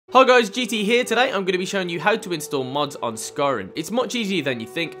Hi guys, GT here. Today I'm going to be showing you how to install mods on Skyrim. It's much easier than you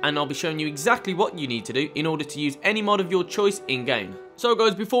think, and I'll be showing you exactly what you need to do in order to use any mod of your choice in-game. So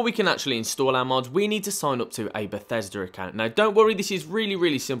guys, before we can actually install our mods, we need to sign up to a Bethesda account. Now don't worry, this is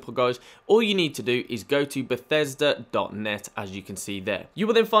really simple guys. All you need to do is go to Bethesda.net, as you can see there. You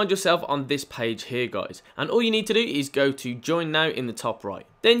will then find yourself on this page here guys, and all you need to do is go to join now in the top right.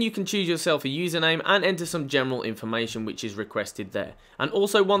 Then you can choose yourself a username and enter some general information which is requested there. And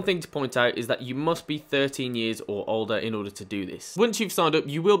also one thing to point out is that you must be 13 years or older in order to do this. Once you've signed up,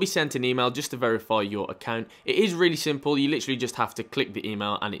 you will be sent an email just to verify your account. It is really simple, you literally just have to click the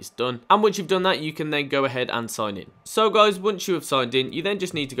email and it's done. And once you've done that, you can then go ahead and sign in. So guys, once you have signed in, you then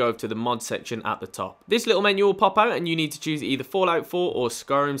just need to go over to the mod section at the top. This little menu will pop out and you need to choose either Fallout 4 or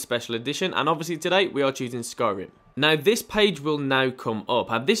Skyrim Special Edition, and obviously today we are choosing Skyrim. Now this page will now come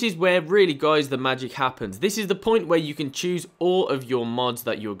up, and this is where really guys the magic happens. This is the point where you can choose all of your mods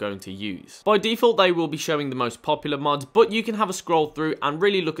that you're going to use. By default they will be showing the most popular mods, but you can have a scroll through and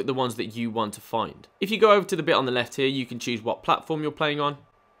really look at the ones that you want to find. If you go over to the bit on the left here, you can choose what platform you're playing on.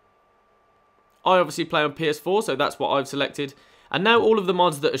 I obviously play on PS4, so that's what I've selected. And now all of the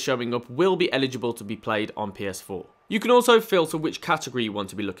mods that are showing up will be eligible to be played on PS4. You can also filter which category you want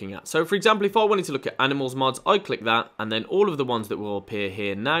to be looking at. So for example, if I wanted to look at animals mods, I click that, and then all of the ones that will appear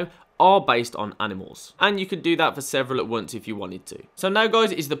here now are based on animals. And you can do that for several at once if you wanted to. So now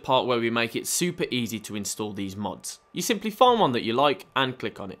guys is the part where we make it super easy to install these mods. You simply find one that you like and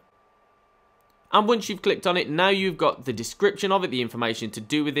click on it. And once you've clicked on it, now you've got the description of it, the information to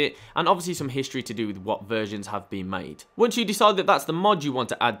do with it, and obviously some history to do with what versions have been made. Once you decide that that's the mod you want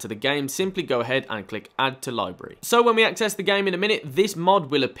to add to the game, simply go ahead and click add to library. So when we access the game in a minute, this mod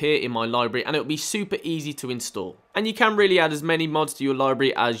will appear in my library and it'll be super easy to install. And you can really add as many mods to your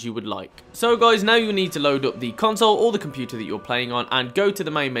library as you would like. So guys, now you need to load up the console or the computer that you're playing on and go to the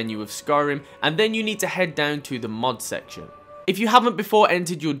main menu of Skyrim, and then you need to head down to the mod section. If you haven't before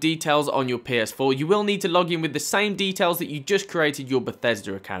entered your details on your PS4, you will need to log in with the same details that you just created your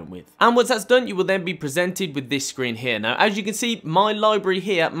Bethesda account with. And once that's done, you will then be presented with this screen here. Now, as you can see, my library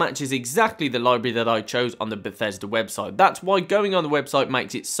here matches exactly the library that I chose on the Bethesda website. That's why going on the website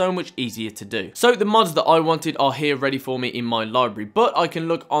makes it so much easier to do. So the mods that I wanted are here ready for me in my library, but I can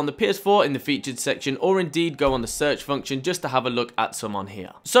look on the PS4 in the featured section, or indeed go on the search function just to have a look at some on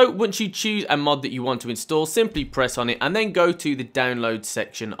here. So once you choose a mod that you want to install, simply press on it and then go to the download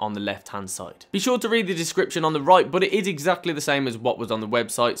section on the left hand side. Be sure to read the description on the right, but it is exactly the same as what was on the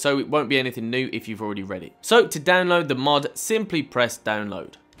website, so it won't be anything new if you've already read it. So to download the mod, simply press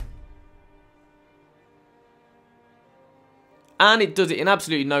download. And it does it in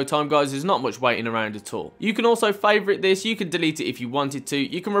absolutely no time guys, there's not much waiting around at all. You can also favourite this, you can delete it if you wanted to,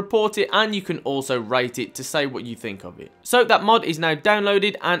 you can report it, and you can also rate it to say what you think of it. So that mod is now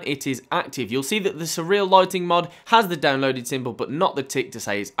downloaded and it is active. You'll see that the surreal lighting mod has the downloaded symbol but not the tick to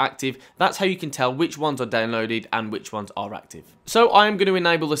say it's active. That's how you can tell which ones are downloaded and which ones are active. So I am going to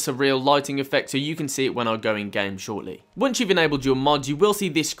enable the surreal lighting effect so you can see it when I go in game shortly. Once you've enabled your mods, you will see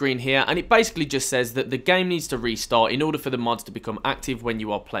this screen here, and it basically just says that the game needs to restart in order for the mods to become active when you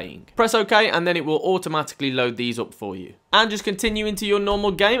are playing. Press OK and then it will automatically load these up for you. And just continue into your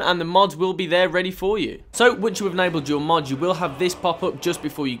normal game and the mods will be there ready for you. So once you have enabled your mods, you will have this pop up just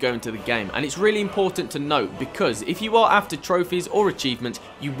before you go into the game, and it's really important to note because if you are after trophies or achievements,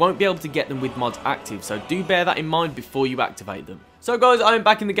 you won't be able to get them with mods active, so do bear that in mind before you activate them. So guys, I am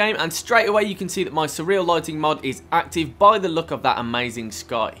back in the game and straight away you can see that my surreal lighting mod is active by the look of that amazing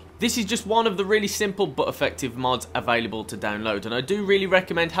sky. This is just one of the really simple but effective mods available to download, and I do really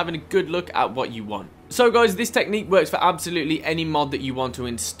recommend having a good look at what you want. So guys, this technique works for absolutely any mod that you want to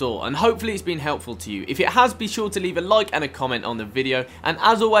install, and hopefully it's been helpful to you. If it has, be sure to leave a like and a comment on the video, and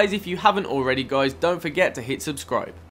as always, if you haven't already guys, don't forget to hit subscribe.